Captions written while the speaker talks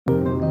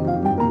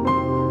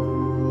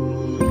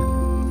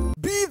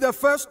the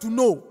first to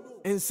know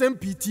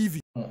Nsem-Pii TV.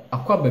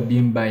 Akwa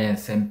babimba ya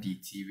Nsem-Pii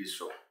TV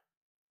so.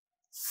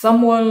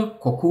 Samuel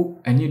Koku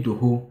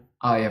Anyidoho,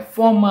 a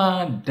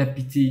former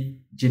Deputy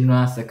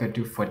General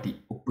Secretary for the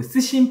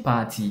opposition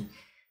party,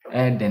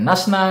 the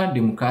National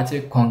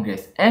Democratic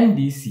Congress,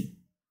 NDC.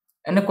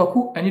 And the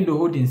Koku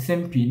Anyidoho the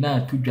Nsem-Pii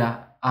na tuja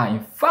in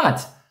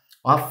fact,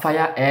 or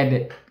fire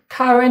the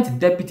current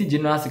Deputy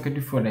General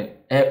Secretary for the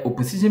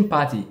opposition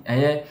party,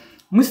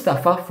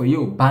 Mustafa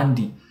Foyo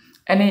Bandi,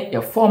 and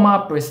a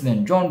former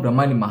President John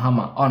Dramani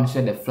Mahama on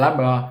the flag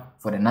bearer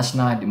for the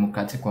National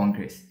Democratic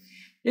Congress.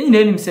 Yen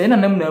name say na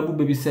nam na abu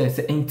baby say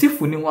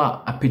entifu ni ho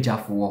a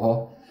apejafo wo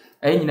ho.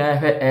 Nyina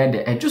hwe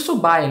the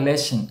ejuso by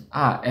election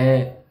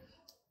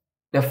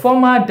the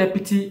former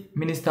Deputy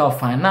Minister of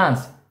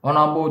Finance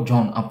Honorable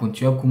John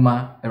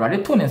Apontuakuma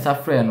erade to ne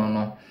safre no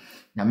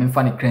na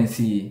memfa ne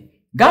kransi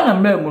Ghana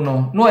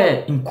memu no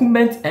ye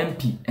incumbent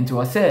MP enti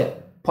wo say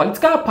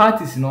political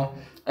parties no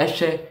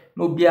ehwe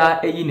no bia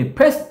eyi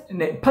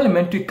ne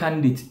parliamentary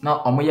candidate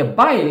na omoye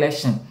by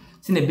election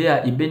sine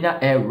bia ibenya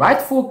a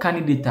rightful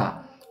candidate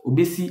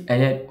obesi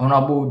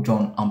Honorable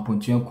John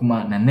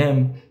Apontuakuma na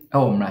name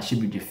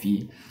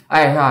mrashibidefie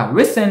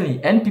recently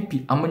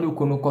NPP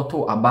amanyuko no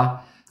koto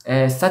aba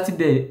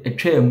Saturday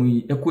etwemu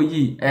yi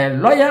ekoyi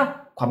lawyer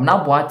Kwabena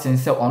Boaten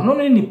se ono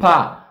no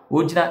nipa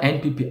ogina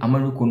NPP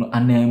amanyuko no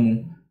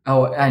anamu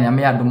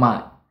anyame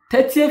adoma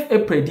 30th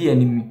April di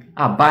animi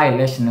by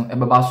election no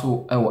ebeba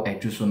so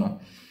ejuso no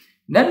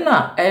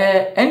na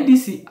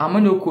NDC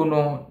amanyuko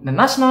no the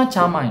national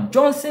chairman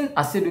Johnson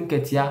Asiedu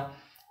Nketiah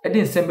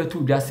edi nsembetu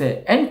dwa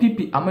se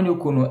NPP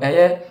amanyuko no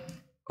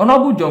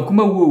Honorable John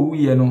Kuma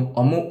wuye no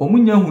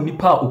omunya hu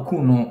nipa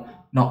oku no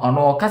na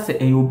ono ka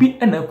se obi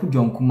na ku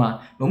John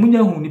Kuma na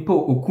omunya hu nipa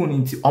oku ni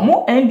nti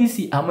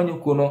NDC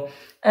amanyuko no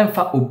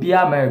emfa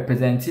obia ma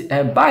represent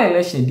by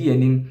election di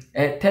anim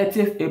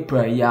 30th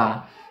April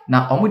ya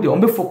na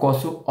de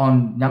focus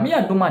on nyame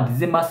adoma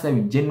December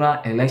 7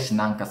 general election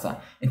ankasa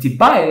nti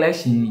by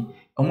election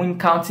ni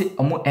county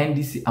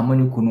NDC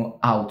amanyuko no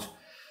out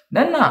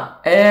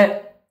na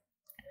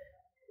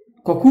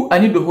Koku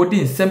Anyidoho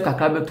di nsem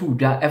kakra betu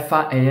dwa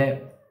efa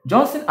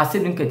Johnson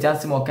Asiedu Nketiah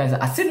nsem okan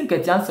Asiedu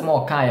Nketiah nsem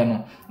okan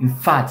no in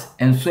fact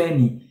enso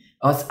ani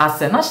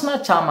as a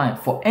national chairman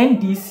for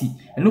NDC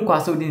enu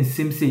kwa so di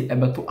nsem say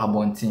ebeto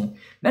abonten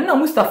na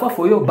Mustafa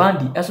Foyo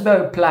Bandi eso be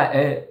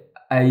reply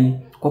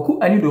Koku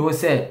Anyidoho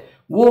say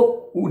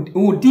wo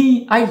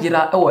di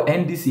ayira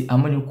NDC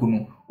amanyuko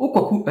no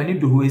Koku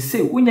Anyidoho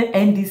say wonya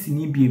NDC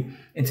ni bie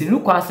enti enu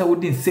kwa so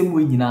di nsem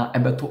we nyina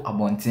ebeto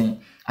abonten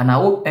ana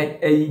wo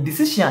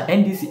decision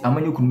NDC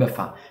amanyuko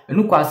befa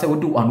enu kwa se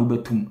wodi wanu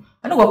betum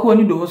ana Koku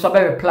Anyidoho so be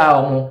reply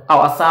omo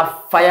awasa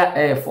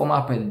fire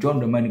former president John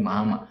Dramani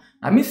Mahama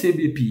na me say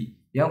BP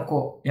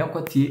yenko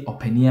tie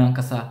opani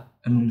ankasa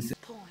enum se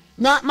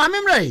na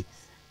mamemre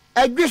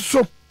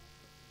adweso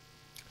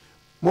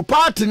mo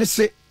party ni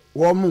se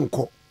wo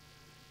monko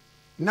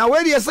na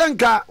we dey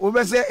sanka we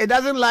be say it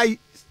doesn't lie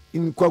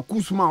in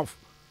Koku's mouth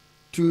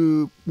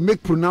to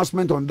make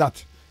pronouncement on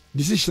that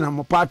decision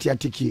am party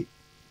atiki.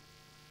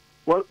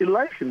 Well, it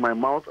lies in my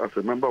mouth as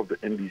a member of the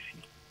NDC,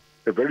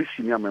 a very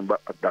senior member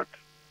at that,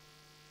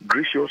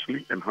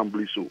 graciously and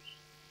humbly so.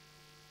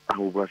 I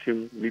will bless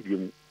him,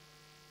 medium,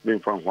 but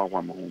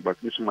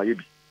Miss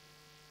Mayebi,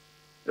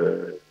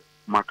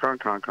 Makan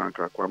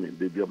Kwame,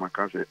 baby,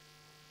 Makan said,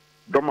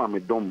 Doma me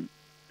dom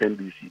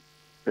NDC,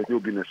 and you'll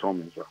be a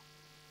sawman, sir.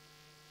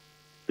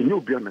 And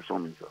you'll be a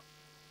sawman, sir.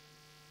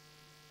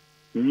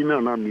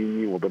 Nina na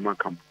mini Obama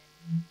camp,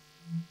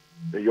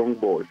 the young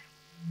boy.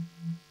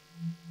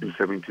 In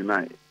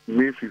 79,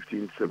 May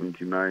 15,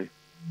 79,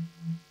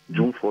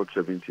 June 4,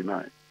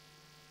 79,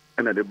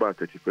 and at about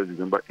 31st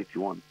December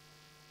 81.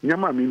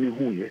 Nyama mini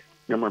hunye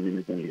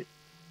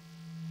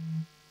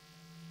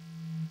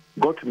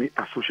got me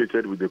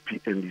associated with the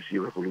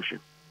PNDC revolution.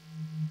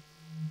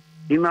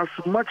 In as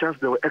much as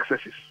there were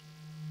excesses.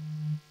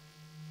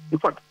 In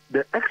fact,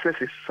 the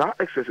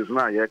excesses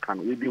now here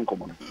can we be in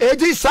common.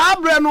 It is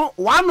Sabreno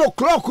 1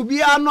 o'clock could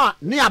be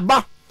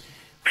nearby.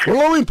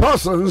 Following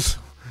persons.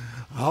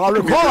 I'll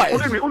record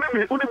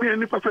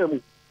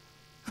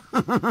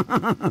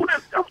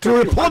to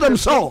report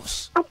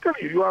themselves. I'm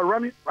telling you are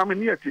running. I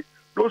mean,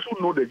 those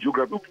who know the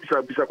geography,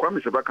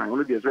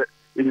 only they say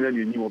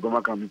you knew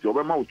Obama community,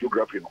 Obama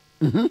geography.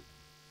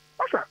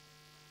 What's that?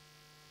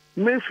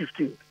 May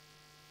 15th,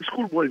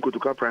 school boy in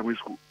Koku Primary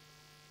School.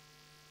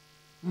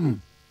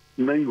 Then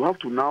you have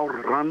to now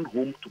run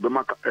home to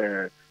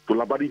to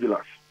Labadi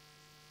Villas.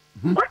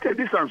 Quite a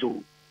distance.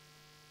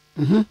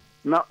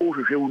 Now, oh,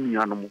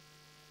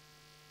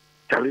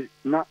 Charlie,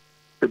 na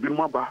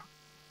ebimaba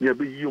ya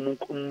be yi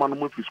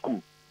manu fi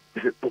school.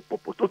 He said to.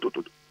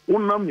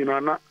 Unam ni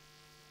na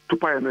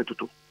tupa ya na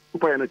tutu.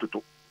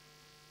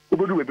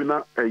 Obodu we be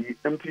na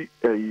empty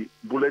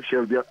bullet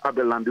shell there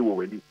abelande wo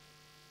weni.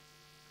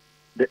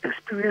 The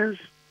experience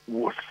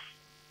was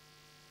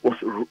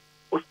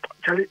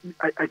Charlie,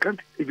 I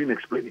can't even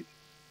explain it.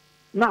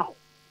 Now,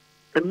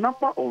 a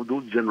number of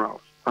those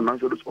generals and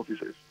those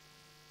officers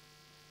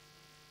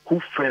who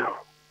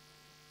fell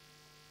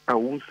I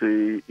won't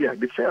say, yeah,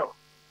 they fell.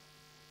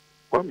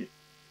 Kwame,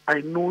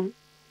 I know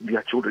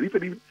their children.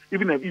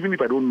 Even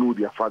if I don't know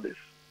their fathers,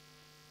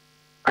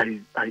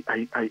 I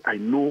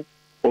know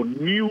or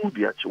knew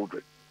their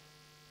children.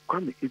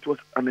 Kwame, it was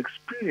an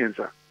experience.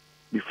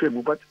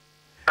 But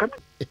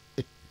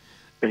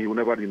and you will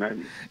never deny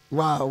me.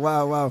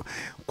 Wow.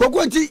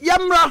 Koku nti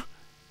yamra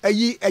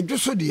ayi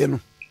adwoso de no.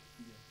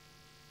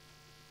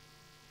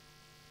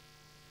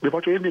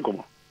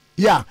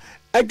 Yeah,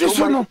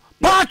 adwoso no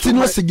party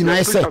no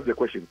sigina say.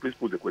 Please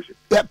pose the question.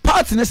 Yeah,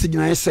 party no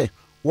sigina say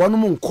one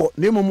mo nko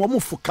na mo mo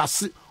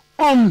focus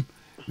on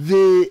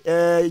the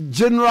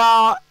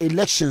general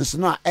elections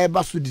na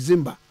eba so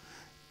December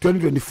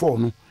 2024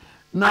 no.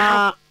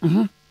 Na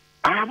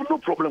I have no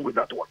problem with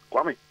that one,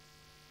 Kwame.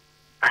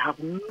 I have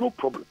no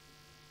problem.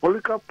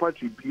 Political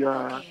party be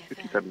it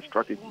is a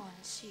strategy.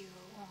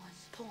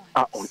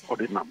 On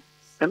the NAM.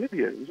 And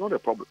it's not a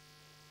problem.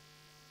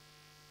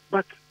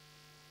 But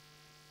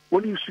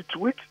when you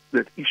situate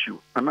that issue,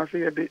 and I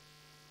say the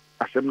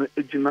assembly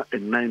agent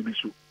and 9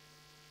 bisu,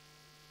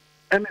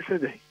 and I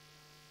said,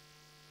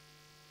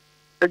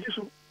 and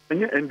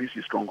your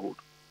NDC stronghold.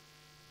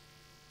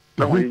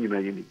 Now it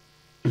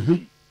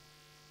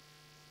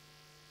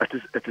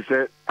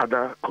is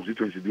other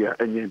constituency there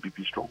and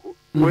NPP stronghold.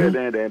 Where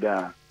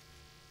there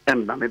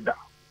and Naneda.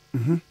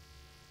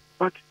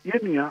 But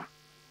Yenia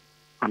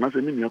and as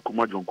a mini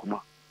Kuma John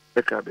Kuma,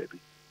 Eka baby.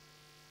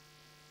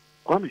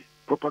 Kwame,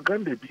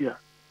 propaganda beer,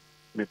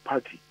 me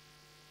party,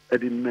 I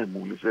didn't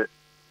know, you said,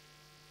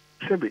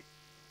 Sebe,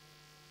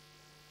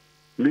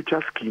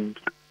 nature schemed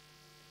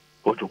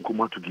for John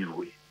Kuma to give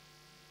way.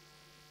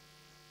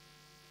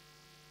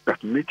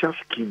 That nature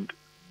schemed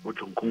for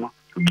John Kuma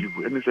to give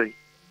way. And they say,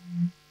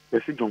 I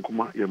see John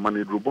Kuma, your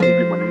money, Robon,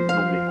 be money,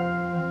 no me.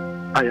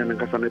 I am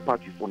a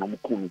party for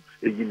Namukunu,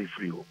 a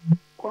unifrio.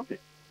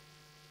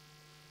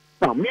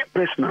 Now, me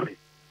personally,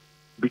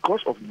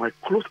 because of my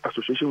close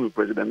association with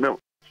President Mel,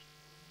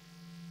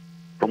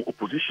 from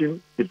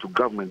opposition into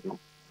government,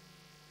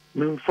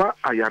 Memfa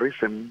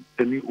Ayarisem,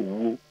 any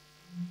Uwu,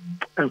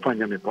 and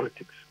finally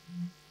politics.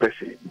 Per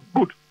se.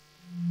 Good.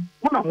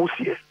 When I'm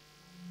here,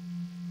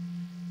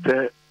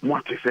 say,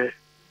 what to say,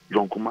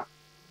 John Kuma,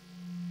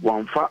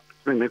 one fa,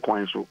 then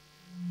so,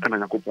 and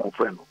I go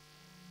friend.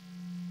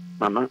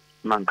 Nana.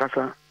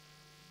 Nankasa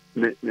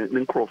ne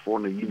nkrofo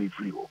na yini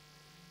free ho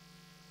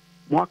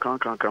mo kan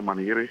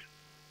manere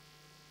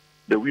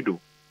the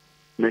widow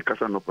ne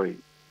kasa no pay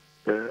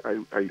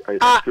I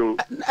still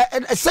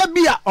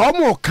sabia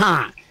omo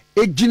kan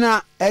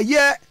ejina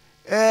eye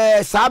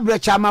sabre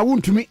chama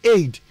wuntumi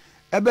aid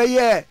ebe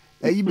ye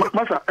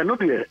masa eno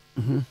de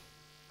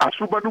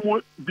asubadu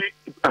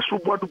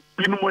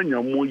bi no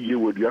anyamo ye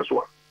wadua so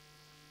a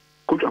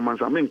Koku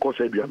amansa me nko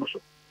sabia no so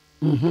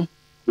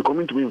they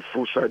coming to me in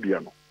full sabia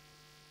no.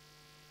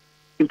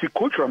 Inti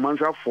Koku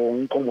amansa for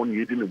uncommon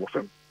yedi ne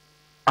bofem.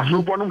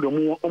 Asubadu no de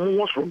omo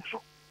was from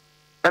so.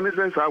 And it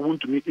says I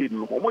want to meet aid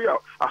no. Omo ya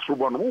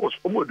asubadu no was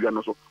omo dua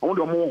no so. Omo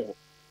de omo.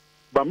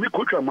 But me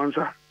Koku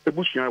amansa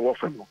ebusuan wo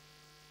fem no.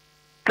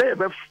 Tell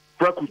be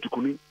fraku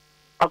tukuni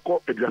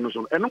akọ edua no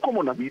so. Eno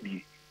common na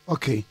bi.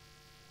 Okay.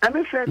 And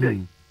it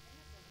said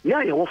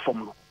yeah ye wo fam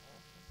no.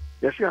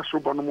 Yes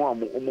asubadu no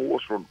omo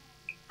was from.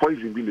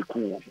 Poison be the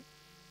cool.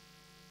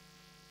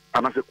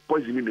 And I said,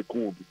 poison in the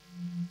cool.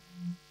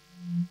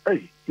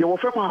 Hey, you were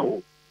from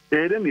how?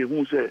 Then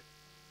you say,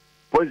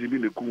 poison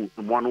in the cool,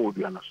 and one would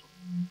be an answer.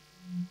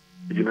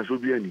 You know, so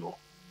be anyhow.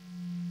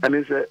 And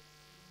he said,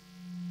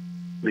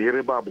 the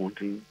Yereba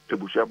Bonting, the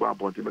Bushaba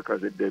Bonting,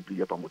 because they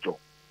be a pamocho.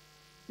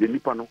 The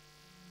Nipano,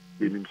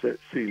 they himself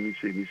say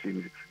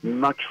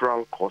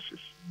natural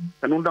causes.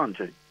 And no dance.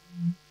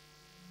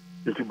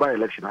 If you buy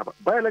election, I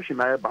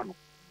ban.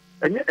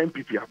 And your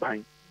MPP are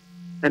buying.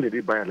 And they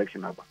did by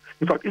election.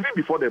 In fact, even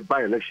before the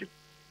by election,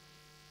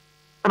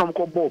 and I'm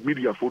called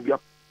media phobia.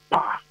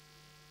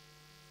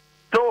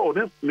 So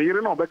then, me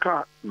no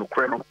beka no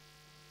creno.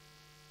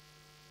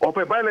 Or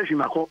by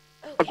election, I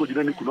could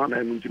didn't could not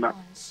have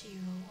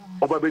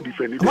or by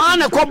defending.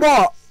 Man, a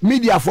cobble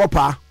media for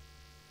pa.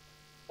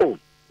 Oh,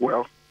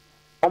 well,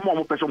 I'm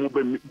more person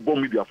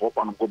bomb media for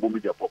pan, bomb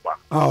media for pan.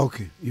 Oh,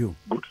 okay, you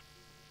good.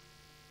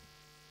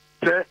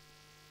 Say,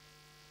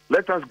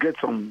 let us get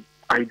some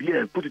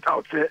idea and put it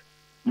out there.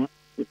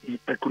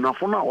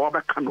 Kunafona or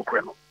back no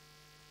creno.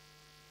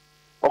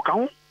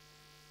 Okay,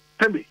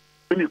 tell me,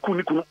 when you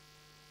couldn't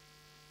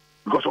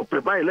because of pre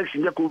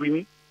election,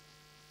 Yakubini,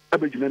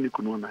 Abijani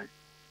Kunona.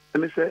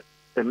 And they said,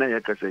 and now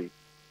I can say,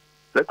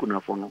 that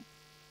Kunafono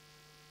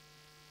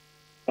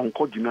on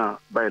Kojina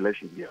by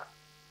election here.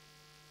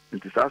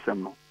 It is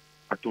Asem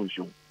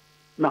attention.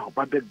 Now,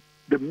 but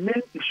the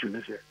main issue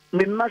is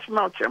the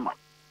national chairman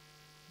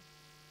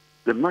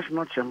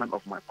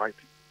of my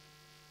party,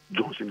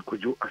 Johnson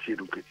Kojo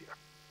Asiedu Nketiah.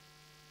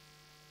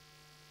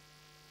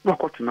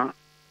 Wakotna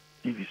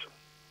TV so.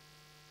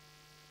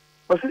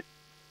 But see,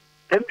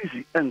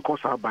 NDC and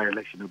cause our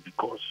by-election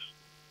because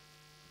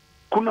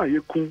kuna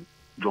yekun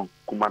John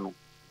Kumano.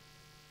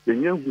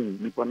 Yenyehu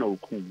nipa na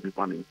okun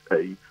nipa ni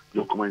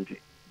John Kumanti.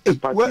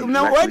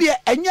 Now, where the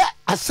Enya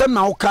asem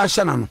na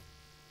okasha na no?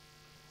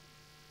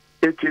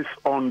 It is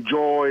on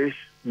Joy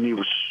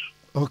News.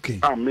 Okay.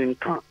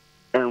 Aminka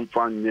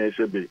Enfanye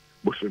Sebe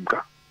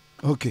Bosimka.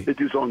 Okay. It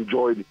is on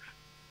Joy.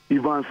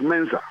 Evans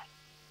Mensah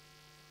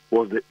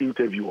was the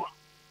interviewer.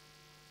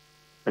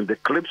 And the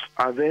clips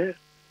are there.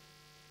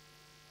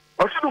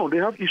 Also, no, they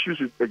have issues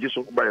with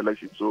Ejiso by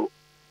election, so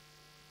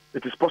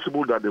it is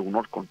possible that they will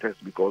not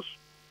contest because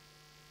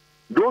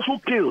those who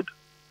killed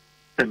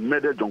and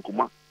murdered John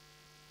Kuma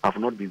have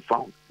not been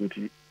found.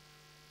 Until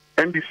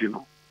NDC,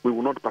 no, we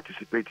will not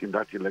participate in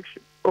that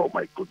election. Oh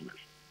my goodness.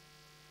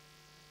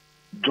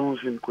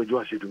 Johnson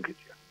Kwejo Asiedu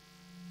Nketiah.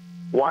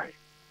 Why?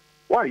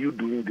 Why are you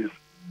doing this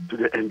to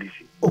the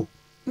NDC? Oh,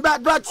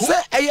 but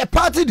say a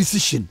party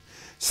decision.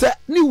 Say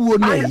ni wo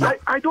na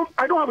I don't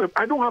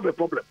have a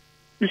problem.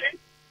 You see,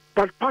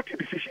 but party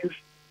decisions.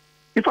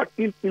 In fact,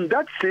 in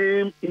that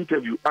same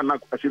interview, Anna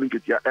Asiedu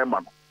Nketiah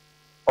Emma,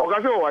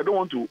 I don't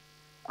want to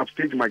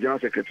upstage my general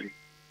secretary.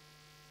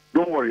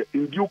 Don't worry.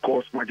 In due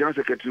course, my general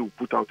secretary will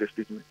put out a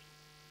statement.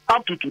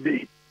 Up to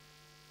today,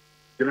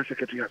 the general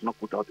secretary has not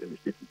put out any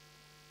statement.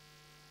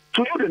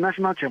 So you, the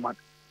national chairman,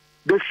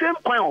 the same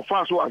kind of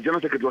fast as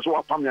general secretary was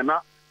so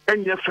Pamyana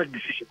any fact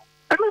decision.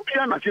 I don't be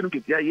an Asiedu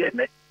Nketiah here.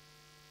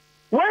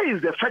 Where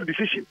is the fact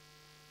decision?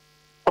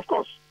 Of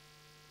course,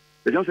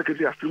 the general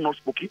secretary has still not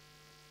spoken.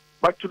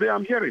 But today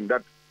I'm hearing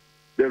that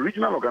the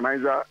regional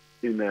organizer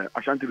in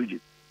Ashanti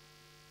region,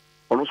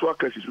 also a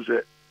case who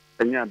said,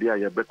 "Any idea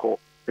you beko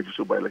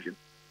ejiso by election."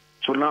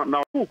 So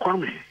now,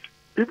 even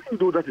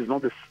though that is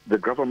not the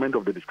government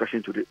of the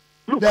discussion today,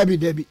 look, Debbie,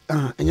 yes,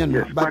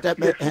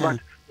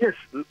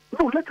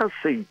 no, let us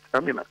say it. I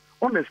mean,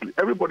 honestly,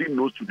 everybody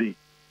knows today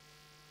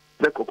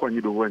that Koku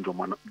Anyidoho and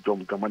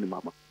John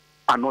Mahama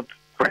are not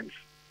friends,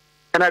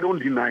 and I don't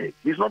deny it.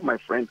 He's not my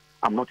friend.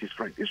 I'm not his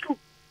friend. It's true.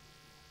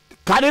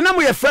 Kadena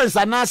mo your friends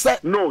and I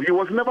said no, he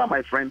was never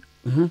my friend,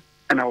 and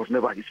I was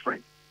never his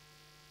friend.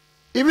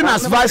 Even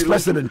as vice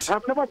president,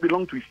 I've never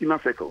belonged to his inner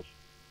circles.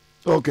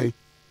 Okay.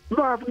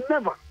 No, I've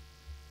never.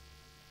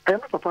 I am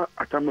Papa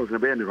Atamos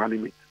never any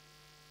running mate.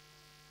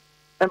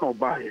 And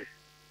Obaye,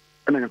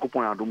 and then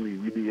Kupon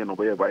Adomi, we and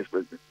Obaye vice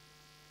president.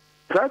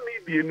 That may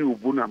be a new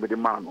Buna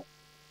Medemano.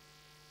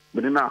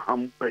 Medina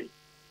Hampe,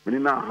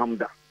 Medina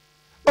Hamda.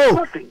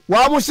 Oh,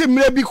 why was he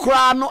maybe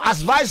crown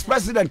as vice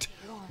president?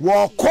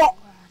 Walk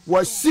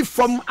was see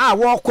from our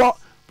walk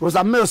was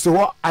a mercy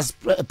as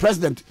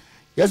president.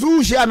 Yes,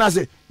 who share and I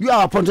say, you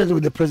are appointed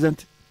with the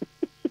president.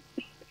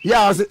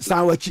 Yeah, I said,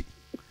 Sanwachi.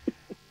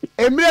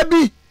 And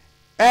maybe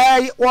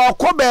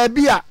walk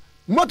baby a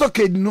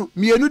motorcade no,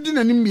 me anudin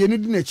and me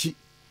anudinachi.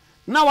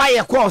 Now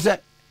I call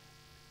that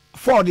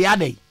for the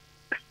other.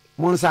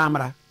 One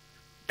Samra,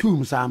 two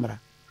Samra.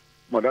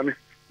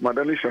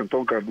 Madame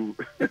Shanton Kabu.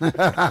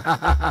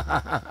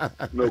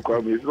 No,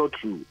 Kwame, it's not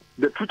true.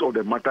 The truth of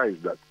the matter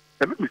is that,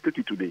 and let me state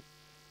it today,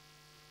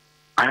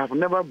 I have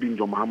never been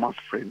John Mahama's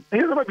friend. He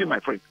has never been my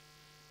friend.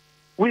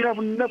 We have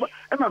never,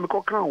 and I'm a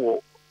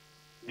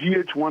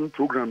GH1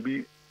 program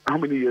be how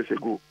many years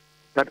ago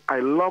that I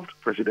loved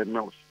President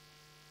Mills.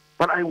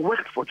 But I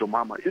worked for John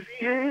Mahama. You see,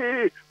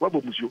 yeah, what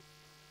about monsieur?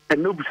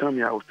 And no,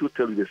 Bisami, I will still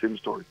tell you the same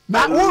story.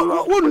 But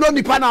who know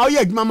the pan? How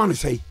you Mama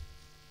say?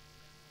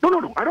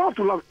 No. I don't have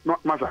to love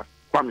not Maza,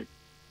 Kwame,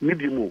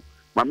 Nidimu.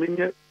 My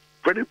main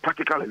very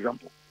practical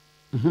example.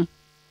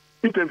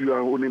 Interview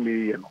only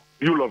me,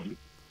 you love me.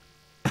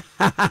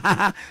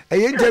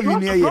 Interview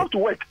you have to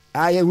work.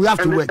 We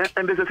have to work.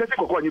 And there's a certain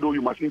Koku Anyidoho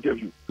you must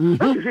interview.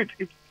 That is it.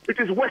 It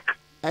is work.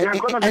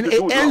 And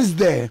it ends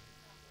there.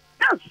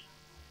 Yes.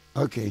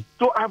 Okay.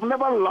 So I've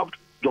never loved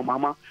John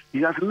Mahama.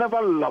 He has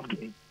never loved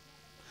me.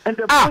 And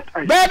the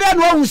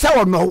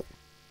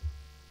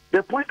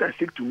point I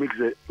seek to make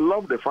is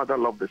love the father,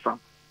 love the son.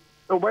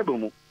 No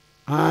Bible.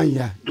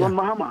 Yeah. John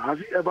Mahama, has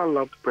he ever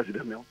loved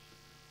President Mills?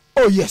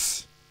 Oh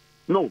yes.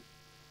 No.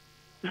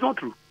 It's not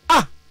true.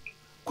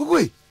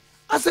 Koku,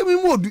 I say we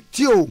more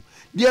tio.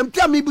 The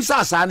empty me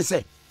busa san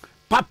say,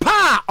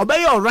 Papa,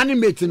 obey your running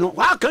mate no.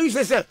 How can you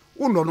say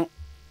no?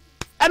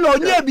 And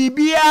on ye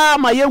bibia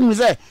my young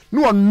say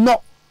no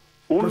no.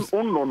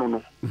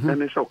 No.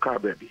 And it's okay,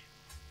 baby.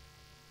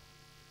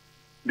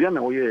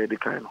 The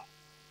kind of.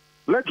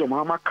 Let John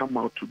Mahama come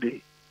out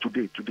today.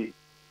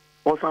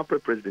 Also,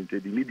 President,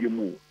 the media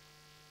move.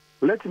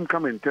 Let him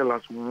come and tell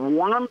us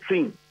one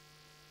thing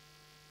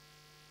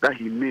that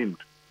he named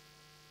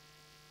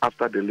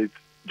after the late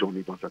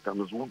Johnny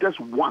Bansatanos. Just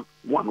one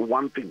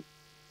thing.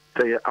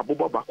 Say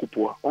Abuba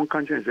Bakupua on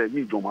conscience say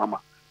me John Mahama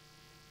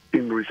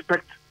in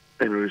respect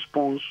and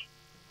response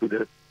to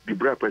the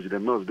British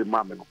President Mills, the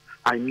Mameno.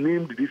 I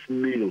named this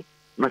nail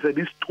and I said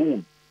this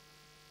stone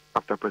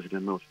after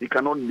President Mills. He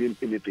cannot name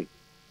anything.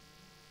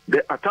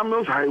 The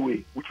Atamils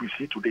Highway, which we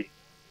see today,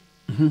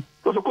 it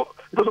was a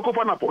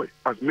Kopanapoy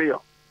as mayor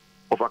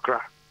of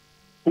Accra.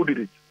 Who did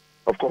it?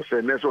 Of course,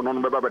 Nelson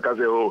on because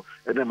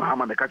and then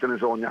Mahama the catcher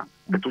is on ya.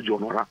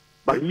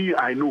 But me,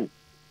 I know.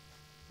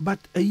 But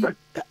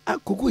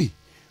Koku,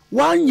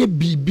 one ye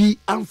BB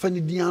Anthony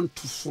Dian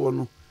to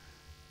Fono.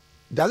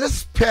 Does it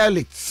spell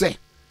it say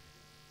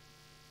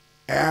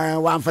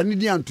wamfani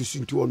di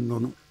antusinti wonno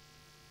no.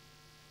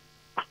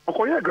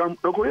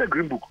 Okoye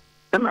green book.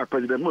 And our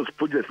president most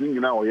projects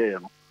in our year.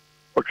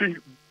 Or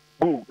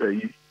go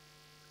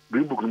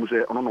green book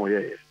say no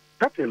yeah.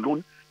 That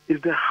alone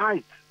is the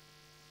height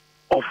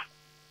of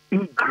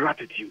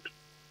ingratitude.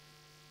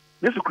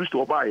 Jesus Christ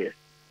Obaye.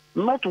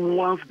 Not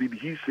once did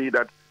he say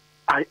that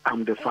I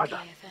am the Father.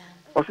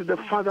 Or say the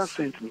Father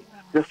sent me.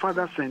 The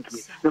Father sent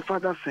me. The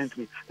Father sent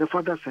me. The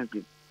Father sent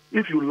me.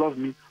 If you love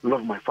me,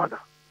 love my Father.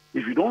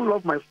 If you don't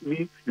love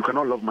me, you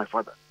cannot love my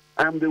Father.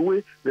 I am the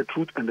way, the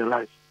truth, and the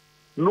life.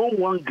 No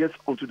one gets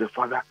onto the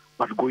Father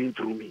but going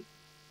through me.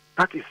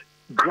 That is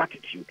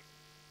gratitude.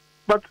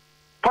 But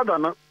Father,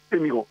 and I'll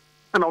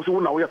say,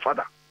 now we are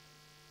Father.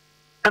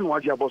 And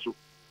what you have also,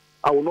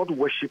 I will not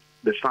worship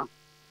the Son.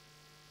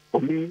 For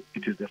me,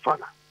 it is the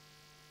Father.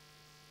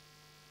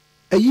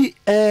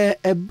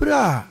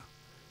 Ebra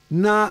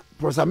na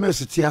prosamel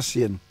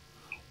sitiasien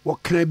wo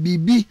kan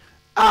bibi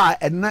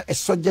na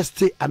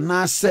suggest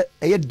anase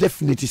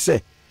definitely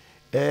say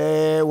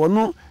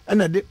wono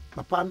na de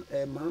papa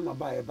Mahama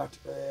ba but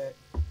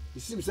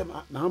it seems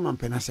Mahama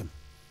penasem.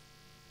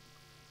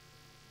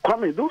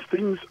 Kwame, those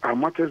things are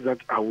matters that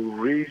I will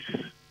raise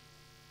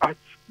at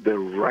the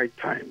right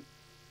time.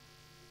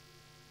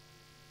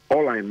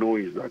 All I know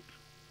is that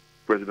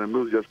President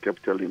Mills just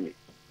kept telling me,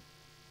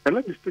 and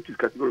let me state it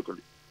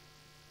categorically,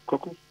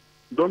 Koku,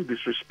 don't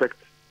disrespect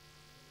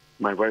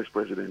my vice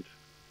president.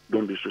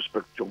 Don't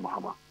disrespect John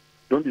Mahama.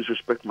 Don't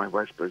disrespect my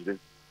vice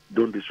president.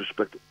 Don't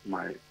disrespect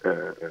my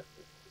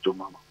John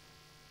Mahama.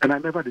 And I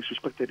never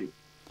disrespected him.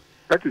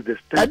 That is the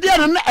stand.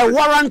 A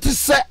warrant to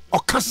say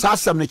or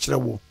Kasasam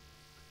Nichrewo.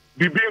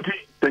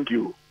 Bibinti, thank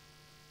you.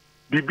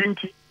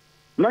 Bibinti.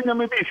 Nanya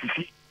maybe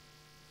CC.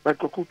 But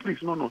Koku,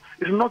 please, no.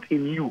 It's not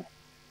in you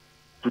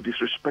to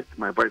disrespect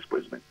my vice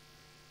president.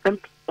 And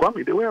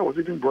Kwame, the way I was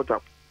even brought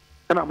up,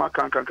 and I'm a say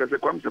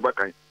Kwame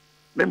Sebakai,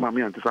 then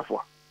Mami and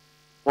Tisafwa.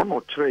 One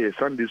or three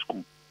Sunday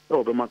school,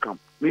 or the Makam,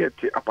 near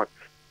T apart.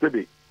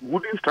 Maybe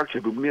wooden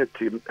structure be near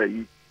T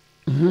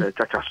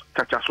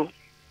Chachaso.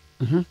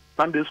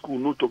 Sunday school,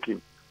 no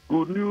talking.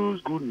 Good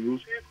news, good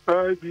news. If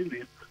I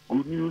believe,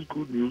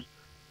 good news.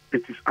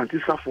 It is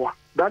anti-Safwa.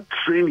 That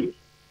training,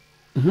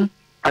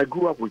 I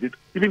grew up with it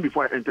even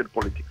before I entered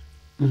politics.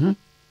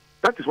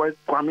 That is why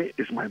Kwame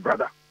is my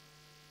brother.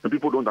 And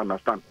people don't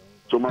understand.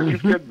 So my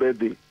 50th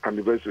birthday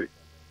anniversary,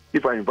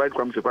 if I invite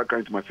Kwame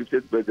Sebakai to my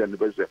 50th birthday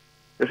anniversary,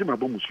 I say my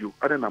bomb is you.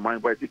 I don't know my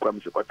invite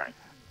Kwame Sebakai.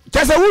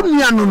 Just a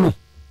woman, no.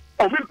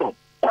 Kwame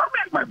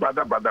is my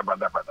brother.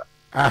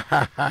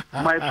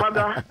 My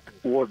father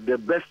was the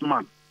best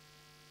man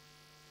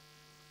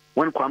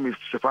when Kwame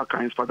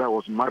Sebakai's father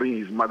was marrying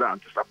his mother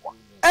and Tisapwa.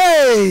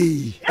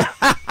 Hey!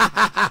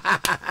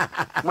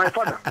 My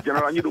father,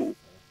 General Anyidoho,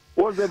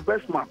 was the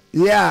best man.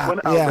 Yeah.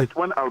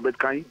 When Albert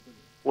Kain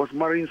was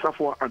marrying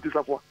Safwa and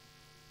Tisapwa.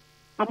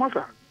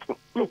 Amasa,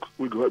 look,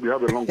 we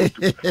have a long way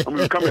to.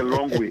 We've come a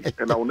long way,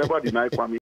 and I will never deny Kwame.